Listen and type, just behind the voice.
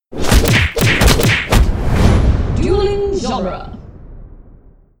genre.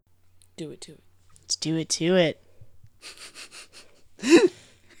 Do it to it. Let's do it to it.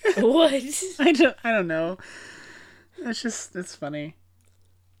 What? I don't know. It's funny.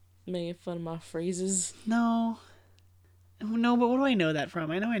 Making fun of my phrases. No, but what do I know that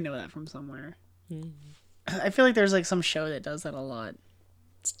from? I know that from somewhere. I feel like there's like some show that does that a lot.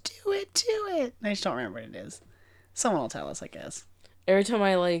 Let's do it to it. I just don't remember what it is. Someone will tell us, I guess. Every time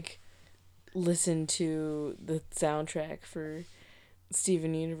I listen to the soundtrack for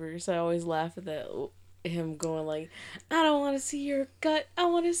Steven Universe, I always laugh at that. Him going I don't want to see your gut. I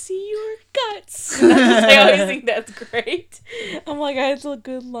want to see your guts. I always think that's great. I'm like, it's a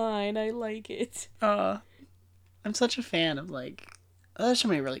good line. I like it. I'm such a fan of there's so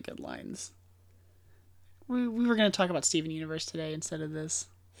many really good lines. We were going to talk about Steven Universe today instead of this.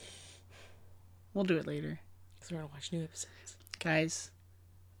 We'll do it later. Because we're going to watch new episodes. Guys,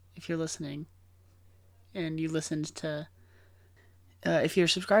 if you're listening and you listened to... if you're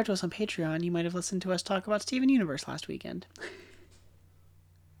subscribed to us on Patreon, you might have listened to us talk about Steven Universe last weekend.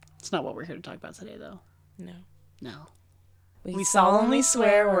 It's not what we're here to talk about today, though. No. We solemnly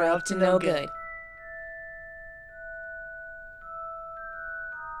swear we're up to no good.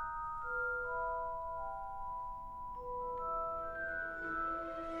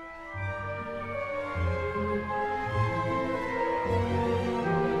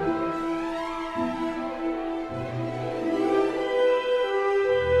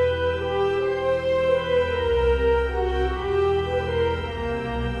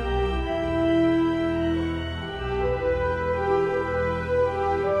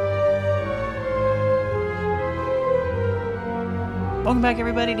 Welcome back,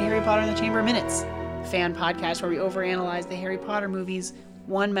 everybody, to Harry Potter and the Chamber of Minutes, a fan podcast where we overanalyze the Harry Potter movies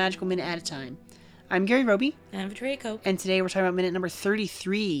one magical minute at a time. I'm Gary Roby. I'm Victoria Cope. And today we're talking about minute number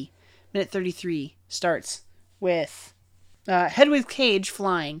 33. Minute 33 starts with Hedwig's cage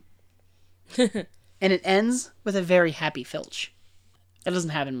flying. And it ends with a very happy Filch. That doesn't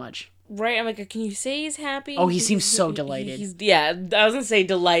happen much. Right, I'm like, can you say he's happy? Oh, he seems so delighted. Yeah, I was going to say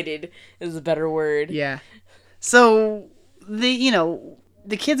delighted is a better word. Yeah. So...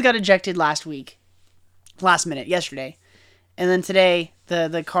 The kids got ejected last minute, yesterday. And then today,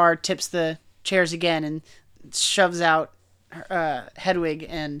 the car tips the chairs again and shoves out Hedwig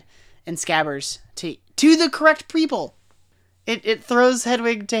and Scabbers to the correct people. It throws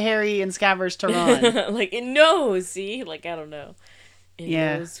Hedwig to Harry and Scabbers to Ron. It knows, see? I don't know. It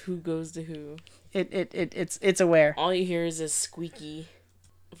knows who goes to who. It's aware. All you hear is a squeaky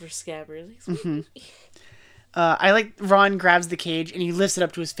for Scabbers. Mm-hmm. I like Ron grabs the cage and he lifts it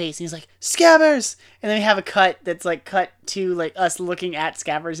up to his face and he's like, Scabbers! And then we have a cut that's cut to us looking at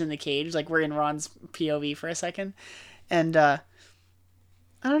Scabbers in the cage. We're in Ron's POV for a second. And I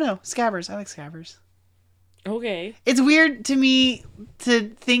don't know. Scabbers. I like Scabbers. Okay. It's weird to me to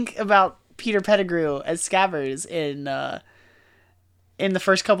think about Peter Pettigrew as Scabbers in the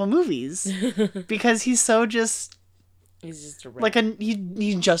first couple movies. Because he's so just... He's just a rat.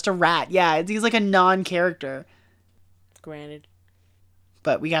 He's just a rat. Yeah, he's like a non-character. Granted.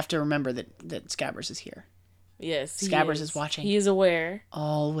 But we have to remember that Scabbers is here. Yes, Scabbers is watching. He is aware.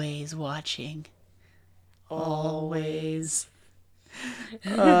 Always watching. Always.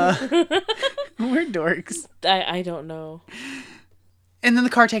 We're dorks. I don't know. And then the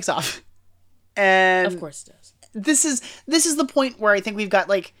car takes off. And of course it does. This is the point where I think we've got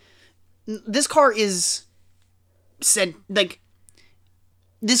this car is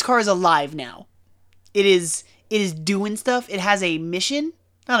this car is alive now. It is doing stuff. It has a mission.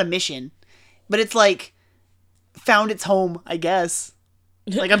 Not a mission, but it's found its home, I guess.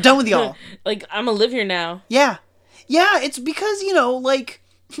 I'm done with y'all. I'm gonna live here now. Yeah. Yeah, it's because,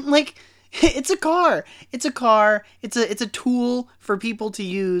 it's a car. It's a car. It's a tool for people to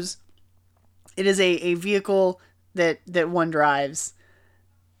use. It is a vehicle that one drives,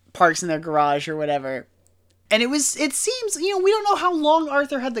 parks in their garage or whatever. And it seems, we don't know how long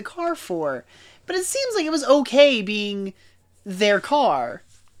Arthur had the car for, but it seems like it was okay being their car.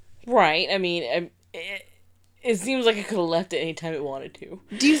 Right. I mean, it seems like it could have left at any time it wanted to.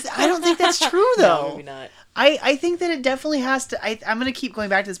 I don't think that's true, though. No, maybe not. I think that it definitely has to... I'm going to keep going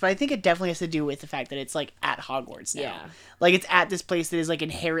back to this, but I think it definitely has to do with the fact that it's, at Hogwarts now. Yeah. It's at this place that is,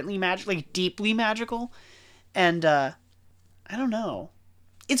 inherently magical, deeply magical. And, I don't know.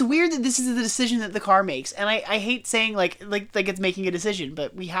 It's weird that this is the decision that the car makes, and I hate saying, it's making a decision,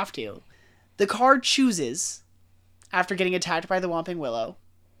 but we have to. The car chooses, after getting attacked by the Whomping Willow...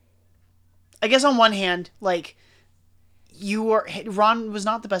 I guess on one hand, Ron was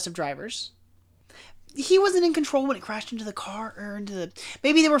not the best of drivers. he wasn't in control when it crashed into the car or into the.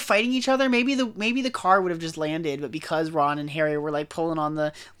 Maybe they were fighting each other. Maybe the car would have just landed, but because Ron and Harry were like pulling on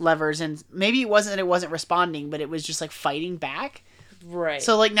the levers, and maybe it wasn't that it wasn't responding, but it was just like fighting back. Right.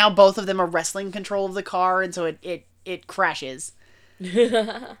 So like now both of them are wrestling control of the car, and so it crashes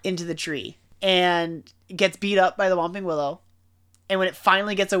into the tree and gets beat up by the Whomping Willow. And when it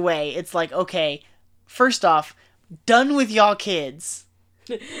finally gets away, it's like, okay, first off, done with y'all kids.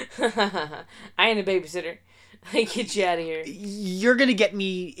 I ain't a babysitter. I get you out of here. You're gonna get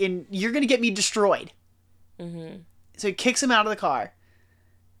me destroyed. Mm-hmm. So he kicks him out of the car,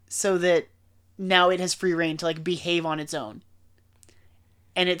 so that now it has free reign to like behave on its own.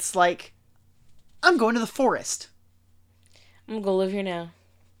 And it's like, I'm going to the forest. I'm gonna go live here now.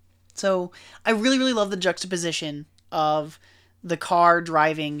 So I really, really love the juxtaposition of the car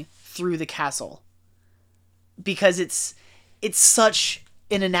driving through the castle, because it's such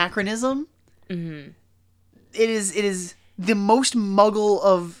an anachronism. Mm-hmm. It is the most Muggle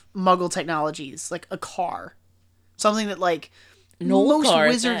of Muggle technologies, like a car, something that like most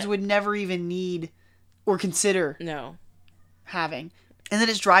wizards would never even need or consider having. And then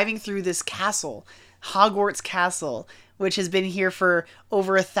it's driving through this castle, Hogwarts Castle, which has been here for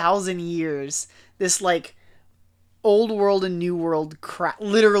over 1,000 years. This like old world and new world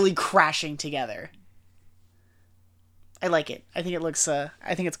literally crashing together. I like it. I think it looks. I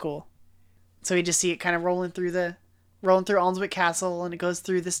think it's cool. So we just see it kind of rolling through Almswick Castle, and it goes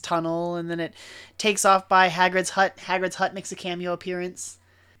through this tunnel, and then it takes off by Hagrid's hut. Hagrid's hut makes a cameo appearance.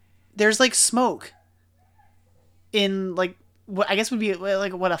 There's like smoke in like what I guess would be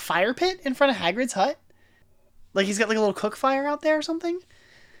like a fire pit in front of Hagrid's hut. Like he's got like a little cook fire out there or something.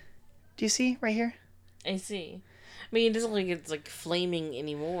 Do you see right here? I see. I mean, it doesn't look like it's like flaming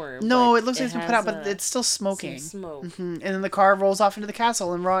anymore. No, it looks like it's been put out, but it's still smoking. Smoke. Mm-hmm. And then the car rolls off into the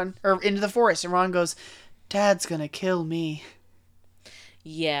castle, and into the forest, and Ron goes, "Dad's gonna kill me."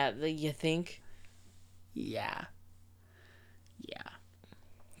 Yeah, you think? Yeah.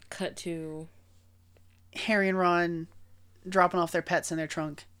 Cut to Harry and Ron dropping off their pets in their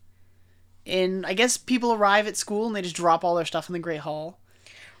trunk. And I guess people arrive at school and they just drop all their stuff in the Great Hall.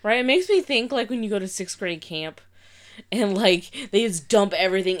 Right, it makes me think like when you go to 6th grade camp and like they just dump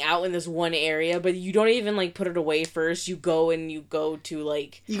everything out in this one area, but you don't even like put it away first. You go to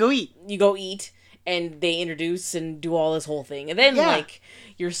like you go eat and they introduce and do all this whole thing, and then like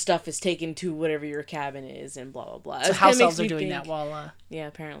your stuff is taken to whatever your cabin is and blah blah blah. So house elves are doing that while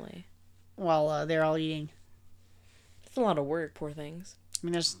apparently while they're all eating. It's a lot of work, poor things. I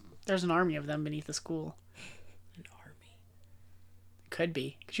mean, there's an army of them beneath the school. An army. Could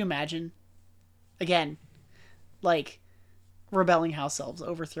be. Could you imagine? Again, like rebelling house elves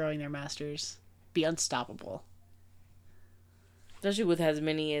overthrowing their masters. Be unstoppable. Especially with as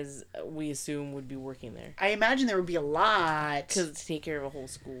many as we assume would be working there. I imagine there would be a lot. Because to take care of a whole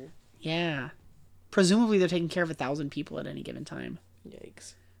school. Yeah. Presumably they're taking care of 1,000 people at any given time.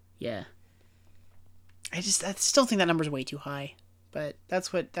 Yikes. Yeah. I still think that number's way too high. But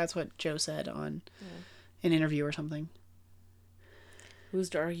that's what Joe said on an interview or something. Who's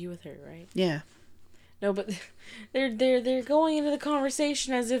to argue with her, right? Yeah. No, but they're going into the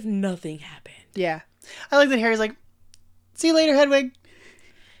conversation as if nothing happened. Yeah. I like that Harry's like, "See you later, Hedwig."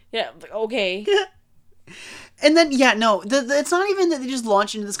 Yeah, okay. And then, it's not even that they just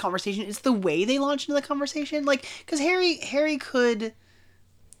launch into this conversation. It's the way they launch into the conversation. Like, because Harry could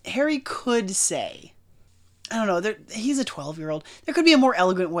say, I don't know, he's a 12-year-old. There could be a more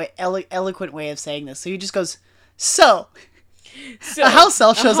eloquent way of saying this. So he just goes, so a house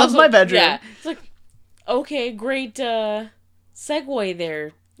elf shows up in my bedroom. Yeah. It's like, okay, great segue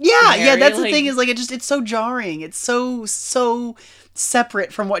there. Yeah, that's the thing is like it's so jarring. It's so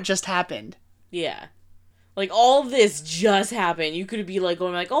separate from what just happened. Yeah. Like all this just happened. You could be like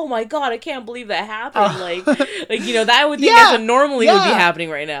going like, "Oh my god, I can't believe that happened." Like that would think that's what normally would be happening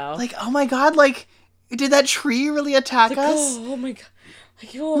right now. Like, "Oh my god, like did that tree really attack us?" Oh my god.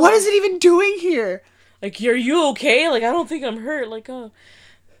 Like, what is it even doing here? Like, are you okay? Like, I don't think I'm hurt. Like, oh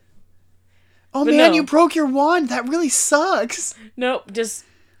man, no. You broke your wand. That really sucks. Nope, just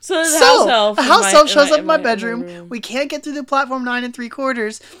a house elf shows up in my bedroom. We can't get through the platform 9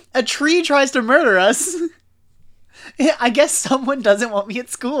 3/4. A tree tries to murder us. I guess someone doesn't want me at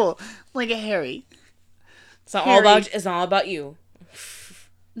school. Like a Harry. It's not all about you.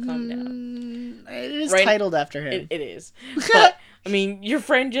 Calm down. It is titled after him. It is. But I mean, your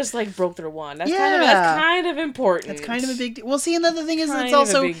friend just like broke their wand. That's kind of important. That's kind of a big deal. Well, see, another thing is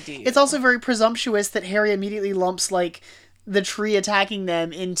it's also very presumptuous that Harry immediately lumps like the tree attacking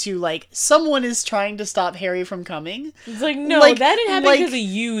them into, like, someone is trying to stop Harry from coming. It's like, no, Like- that didn't happen like- because of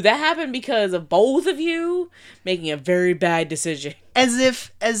you. That happened because of both of you making a very bad decision. As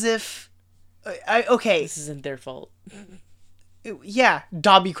if, okay, This isn't their fault. yeah,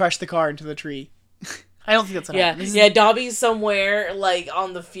 Dobby crushed the car into the tree. I don't think that's what Yeah, happened. This is- yeah, Dobby's somewhere, like,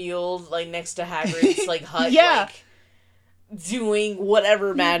 on the field, like, next to Hagrid's, like, hut, Yeah. like, doing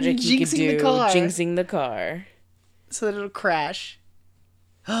whatever magic he could Jinxing do. the car. Jinxing the car. So that it'll crash.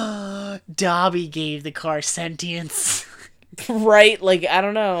 Dobby gave the car sentience. Right? Like, I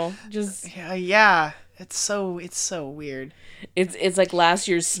don't know. Just, Yeah. It's so weird. it's like last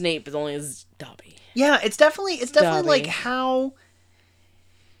year's Snape, but only as Dobby. Yeah, it's definitely Dobby. like how...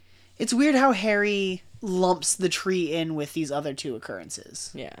 It's weird how Harry lumps the tree in with these other two occurrences.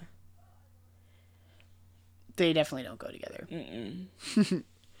 Yeah. They definitely don't go together.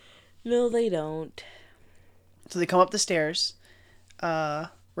 No, they don't. So they come up the stairs,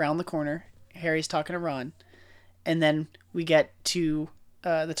 round the corner. Harry's talking to Ron. And then we get to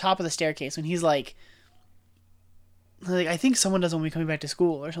the top of the staircase when he's like, I think someone doesn't want me coming back to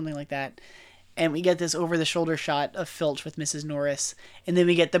school or something like that. And we get this over-the-shoulder shot of Filch with Mrs. Norris. And then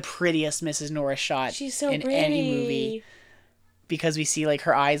we get the prettiest Mrs. Norris shot She's so in pretty. any movie. Because we see, like,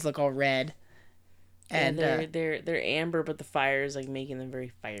 her eyes look all red. And they're amber, but the fire is like making them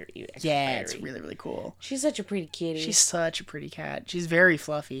very fiery. yeah, fiery. it's really, really cool. She's such a pretty kitty. She's such a pretty cat. She's very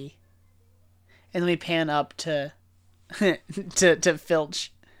fluffy. And then we pan up to to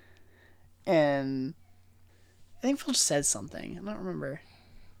Filch. And I think Filch says something. I don't remember.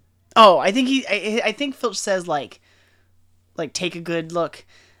 Oh, I think Filch says like take a good look.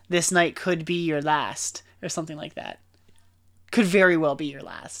 This night could be your last or something like that. Could very well be your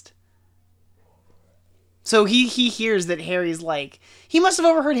last. So he hears that Harry's like, he must have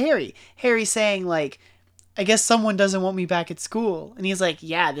overheard Harry. Harry saying like, I guess someone doesn't want me back at school. And he's like,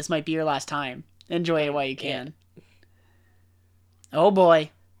 yeah, this might be your last time. Enjoy it while you can. Yeah. Oh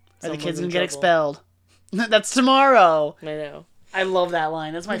boy. Are the kids going to get expelled? That's tomorrow. I know. I love that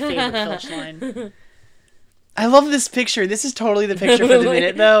line. That's my favorite Filch line. I love this picture. This is totally the picture for the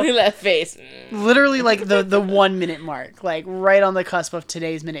minute, though. Look at that face. Literally, like, the 1 minute mark. Like, right on the cusp of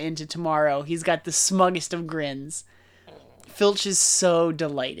today's minute into tomorrow. He's got the smuggest of grins. Filch is so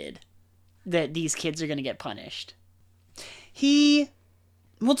delighted that these kids are going to get punished.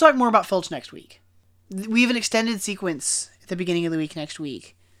 We'll talk more about Filch next week. We have an extended sequence at the beginning of the week next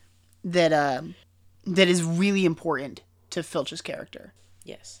week that is really important to Filch's character.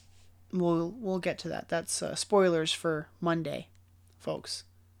 Yes. We'll get to that. That's spoilers for Monday, folks.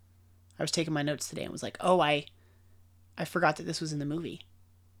 I was taking my notes today and was like, oh, I forgot that this was in the movie.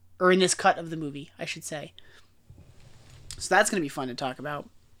 Or in this cut of the movie, I should say. So that's going to be fun to talk about.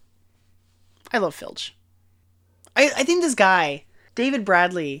 I love Filch. I think this guy, David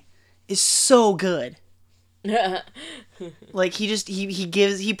Bradley, is so good. Like,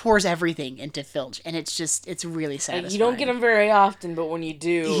 he pours everything into Filch, and it's really satisfying. You don't get him very often, but when you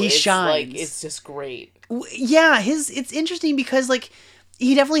do, he shines. Like, it's just great. Yeah, it's interesting because, like,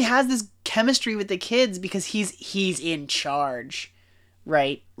 he definitely has this chemistry with the kids because he's in charge,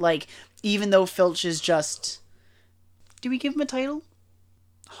 right? Like, even though Filch is just... Do we give him a title?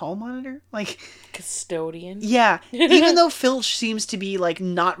 Hall monitor? Like... Custodian? Yeah. Even though Filch seems to be, like,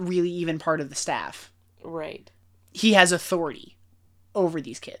 not really even part of the staff. Right. He has authority over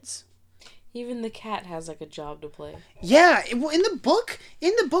these kids. Even the cat has, like, a job to play. Yeah. Well, in the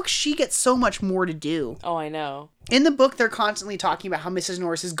book, she gets so much more to do. Oh, I know. In the book, they're constantly talking about how Mrs.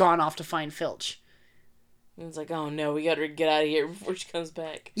 Norris has gone off to find Filch. And it's like, oh no, we gotta get out of here before she comes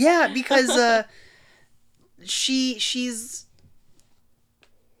back. Yeah, because she's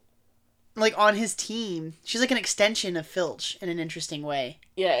like on his team. She's like an extension of Filch in an interesting way.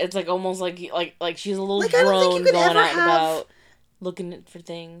 Yeah, it's like almost like she's a little Like, I don't think drone you could going ever out and have- about looking for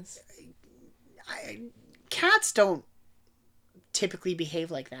things. Cats don't typically behave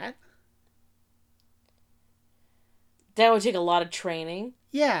like that. That would take a lot of training,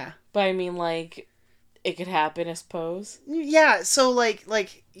 Yeah. but I mean, like, it could happen, I suppose. Yeah, so like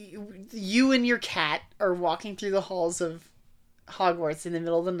you and your cat are walking through the halls of Hogwarts in the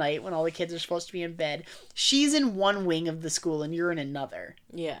middle of the night when all the kids are supposed to be in bed. She's in one wing of the school and you're in another.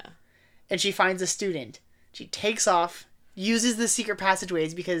 Yeah. And she finds a student. She takes off, uses the secret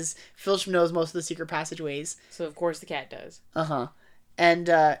passageways because Filch knows most of the secret passageways. So of course the cat does. Uh-huh. And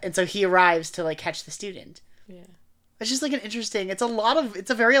so he arrives to like catch the student. Yeah. It's just like it's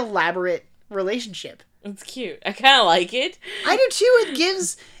a very elaborate relationship. It's cute. I kind of like it. I do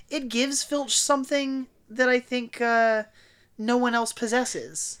too. It gives Filch something that I think no one else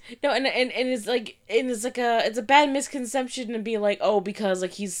possesses. No, and it's a bad misconception to be like, oh, because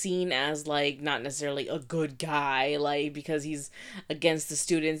like he's seen as like not necessarily a good guy, like because he's against the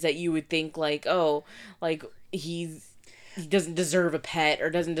students, that you would think like, oh, like he doesn't deserve a pet or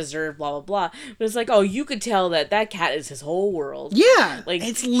doesn't deserve blah blah blah. But it's like, oh, you could tell that cat is his whole world. Yeah, Like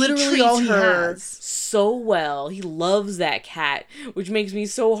it's he literally treats all he her has. so well. He loves that cat, which makes me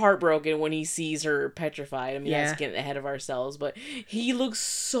so heartbroken when he sees her petrified. I mean, Yeah. that's getting ahead of ourselves, but he looks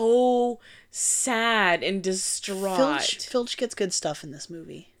so sad and distraught. Filch gets good stuff in this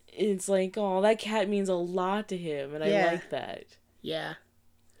movie. It's like, oh, that cat means a lot to him, and Yeah. I like that. Yeah.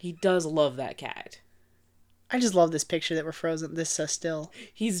 He does love that cat. I just love this picture that we're frozen this still.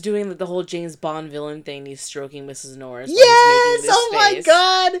 He's doing like the whole James Bond villain thing. He's stroking Mrs. Norris. while Yes! he's making this Oh my face.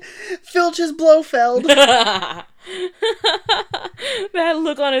 god! Filch is Blofeld. That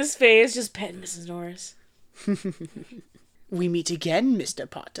look on his face, just petting Mrs. Norris. We meet again, Mr.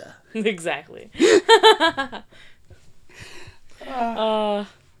 Potter. Exactly. I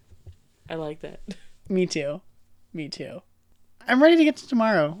like that. Me too. Me too. I'm ready to get to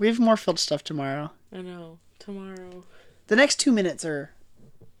tomorrow. We have more Filch stuff tomorrow. I know. Tomorrow. The next 2 minutes are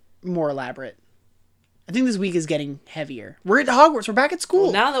more elaborate. I think this week is getting heavier. We're at Hogwarts. We're back at school.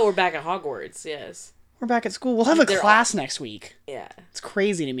 Well, now that we're back at Hogwarts, yes. We're back at school. We'll have a They're class next week. Yeah. It's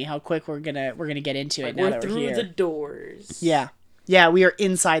crazy to me how quick we're gonna get into it now We're that we're through here. the doors. Yeah. Yeah, we are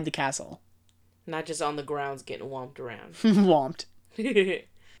inside the castle. Not just on the grounds getting whomped around. Womped.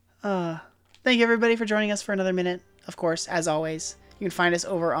 Thank you everybody for joining us for another minute. Of course, as always, you can find us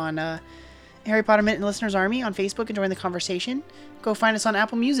over on Harry Potter Minute and Listeners Army on Facebook and join the conversation. Go find us on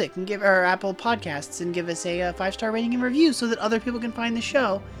Apple Music and our Apple Podcasts and give us a 5-star rating and review so that other people can find the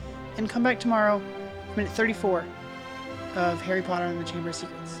show. And come back tomorrow, minute 34 of Harry Potter and the Chamber of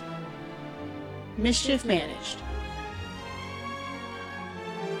Secrets. Mischief managed.